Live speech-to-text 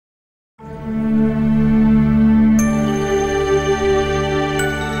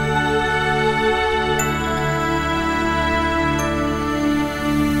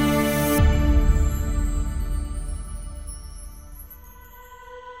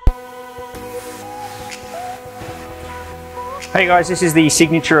Hey guys, this is the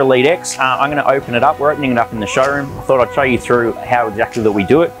Signature Elite X. I'm going to open it up. We're opening it up in the showroom. I thought I'd show you through how exactly that we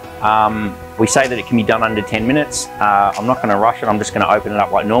do it. We say that it can be done under 10 minutes. I'm not going to rush it. I'm just going to open it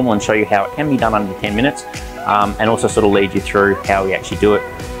up like normal and show you how it can be done under 10 minutes and also sort of lead you through how we actually do it.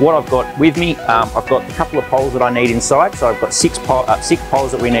 What I've got with me, I've got a couple of poles that I need inside. So I've got six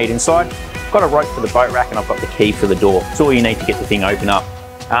poles that we need inside. I've got a rope for the boat rack and I've got the key for the door. That's all you need to get the thing open up.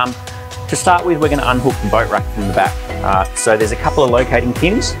 To start with, we're going to unhook the boat rack from the back. So there's a couple of locating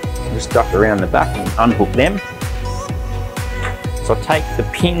pins. I'll just duck around the back and unhook them. So I'll take the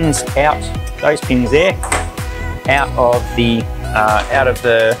pins out, those pins there, out of the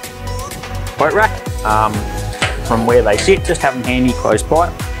boat rack from where they sit. Just have them handy close by.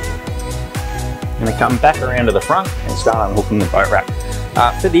 I'm going to come back around to the front and start unhooking the boat rack.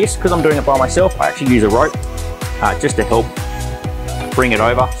 For this, because I'm doing it by myself, I actually use a rope just to help bring it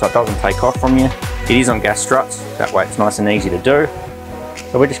over so it doesn't take off from you. It is on gas struts, that way it's nice and easy to do.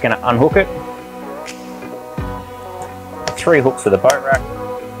 So we're just going to unhook it. 3 hooks for the boat rack.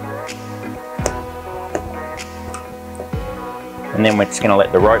 And then we're just going to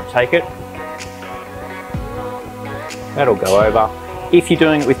let the rope take it. That'll go over. If you're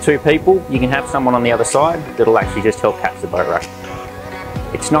doing it with 2 people, you can have someone on the other side that'll actually just help catch the boat rack.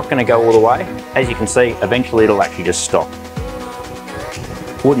 It's not going to go all the way. As you can see, eventually it'll actually just stop.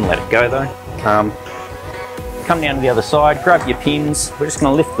 Wouldn't let it go though. Come down to the other side, grab your pins. We're just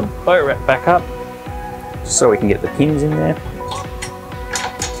going to lift the boat rack back up so we can get the pins in there.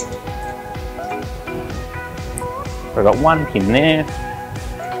 So I've got 1 pin there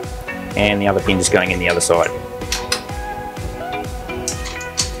and the other pin just going in the other side.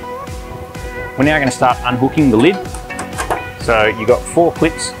 We're now going to start unhooking the lid. So you've got 4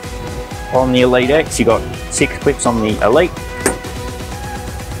 clips on the Elite X, you've got 6 clips on the Elite.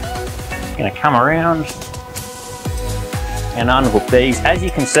 Going to come around and unhook these. As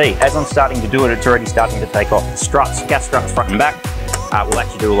you can see, as I'm starting to do it, it's already starting to take off. Struts, gas struts front and back, will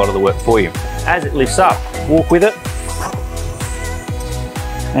actually do a lot of the work for you. As it lifts up, walk with it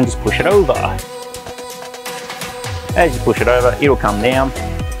and just push it over. As you push it over, it'll come down.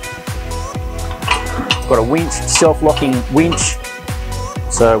 Got a winch, self-locking winch.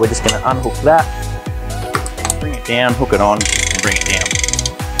 So we're just going to unhook that, bring it down, hook it on and bring it down.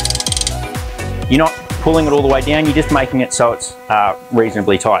 You're not pulling it all the way down, you're just making it so it's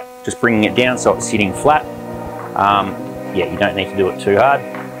reasonably tight. Just bringing it down so it's sitting flat. Yeah, you don't need to do it too hard.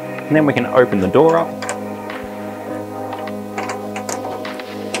 And then we can open the door up.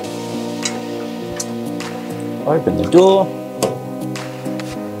 Open the door.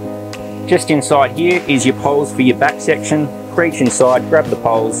 Just inside here is your poles for your back section. Reach inside, grab the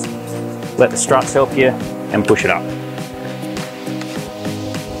poles, let the struts help you and push it up.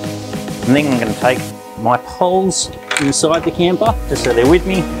 And then I'm going to take my poles inside the camper, just so they're with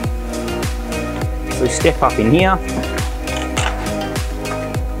me. So we step up in here.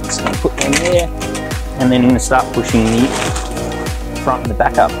 Just going to put them there. And then I'm going to start pushing the front and the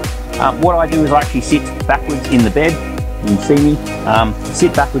back up. What I do is I actually sit backwards in the bed. You can see me.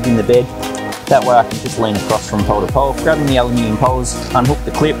 Sit backwards in the bed. That way I can just lean across from pole to pole. Grabbing the aluminium poles, unhook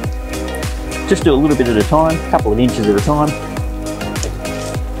the clip. Just do a little bit at a time, a couple of inches at a time.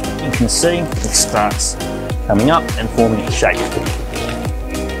 You can see it starts coming up and forming its shape.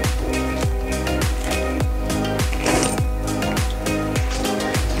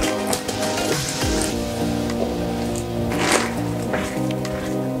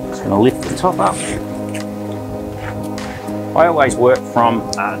 Just going to lift the top up. I always work from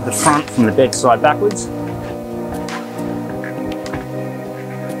the front, from the bed side backwards.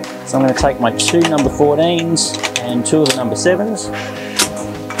 So I'm going to take my 2 number 14s and 2 of the number 7s.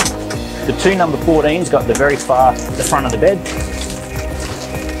 The 2 number 14s got the very far the front of the bed.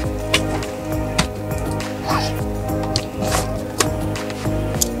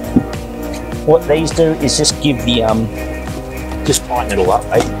 What these do is just give the, just tighten it all up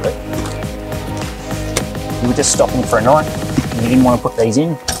basically. You were just stopping for a night and you didn't want to put these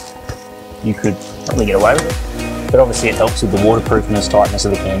in, you could probably get away with it. But obviously it helps with the waterproofness, tightness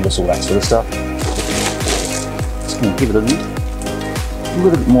of the canvas, all that sort of stuff. Just going to give it a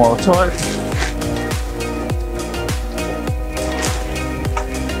little bit more tight.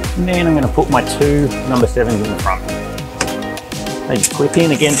 And then I'm going to put my 2 number 7s in the front. They just clip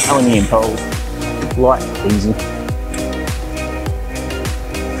in, again, aluminium poles, light, easy.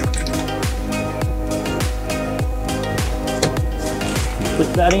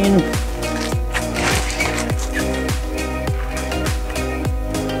 Clip that in.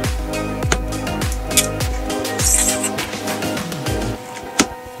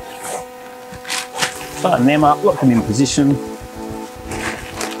 Button them up, lock them in position.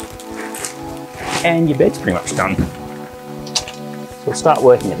 and your bed's pretty much done. So we'll start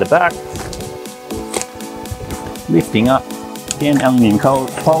working at the back, lifting up, again, aluminium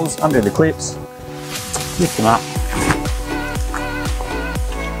poles under the clips, lift them up.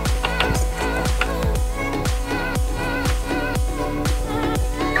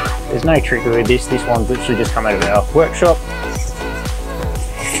 There's no trick with this one's literally just come out of our workshop.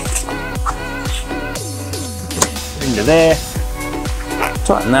 Into there,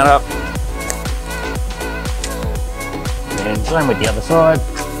 tighten that up, and same with the other side.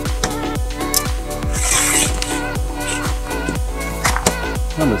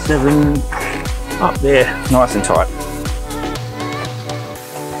 Number 7, up there, nice and tight.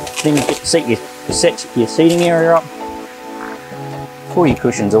 Then you set your seating area up, pull your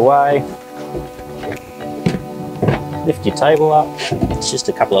cushions away, lift your table up, it's just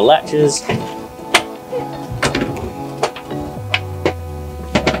a couple of latches.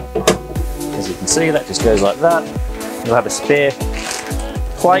 As you can see, that just goes like that. You'll have a spare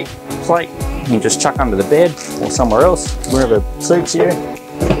plate you can just chuck under the bed or somewhere else, wherever suits you.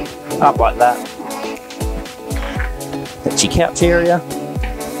 Up like that. That's your couch area.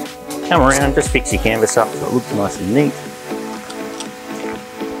 Come around, just fix your canvas up so it looks nice and neat.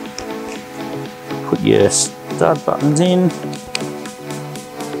 Put your stud buttons in.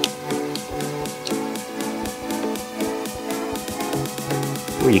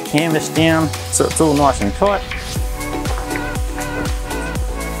 Pull your canvas down so it's all nice and tight.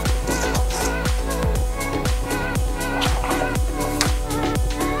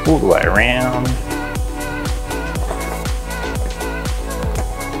 All the way around.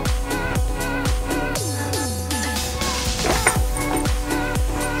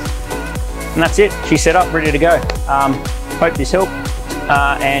 And that's it, she's set up, ready to go. Hope this helped.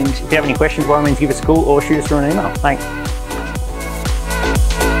 And if you have any questions, by all means give us a call or shoot us through an email. Thanks.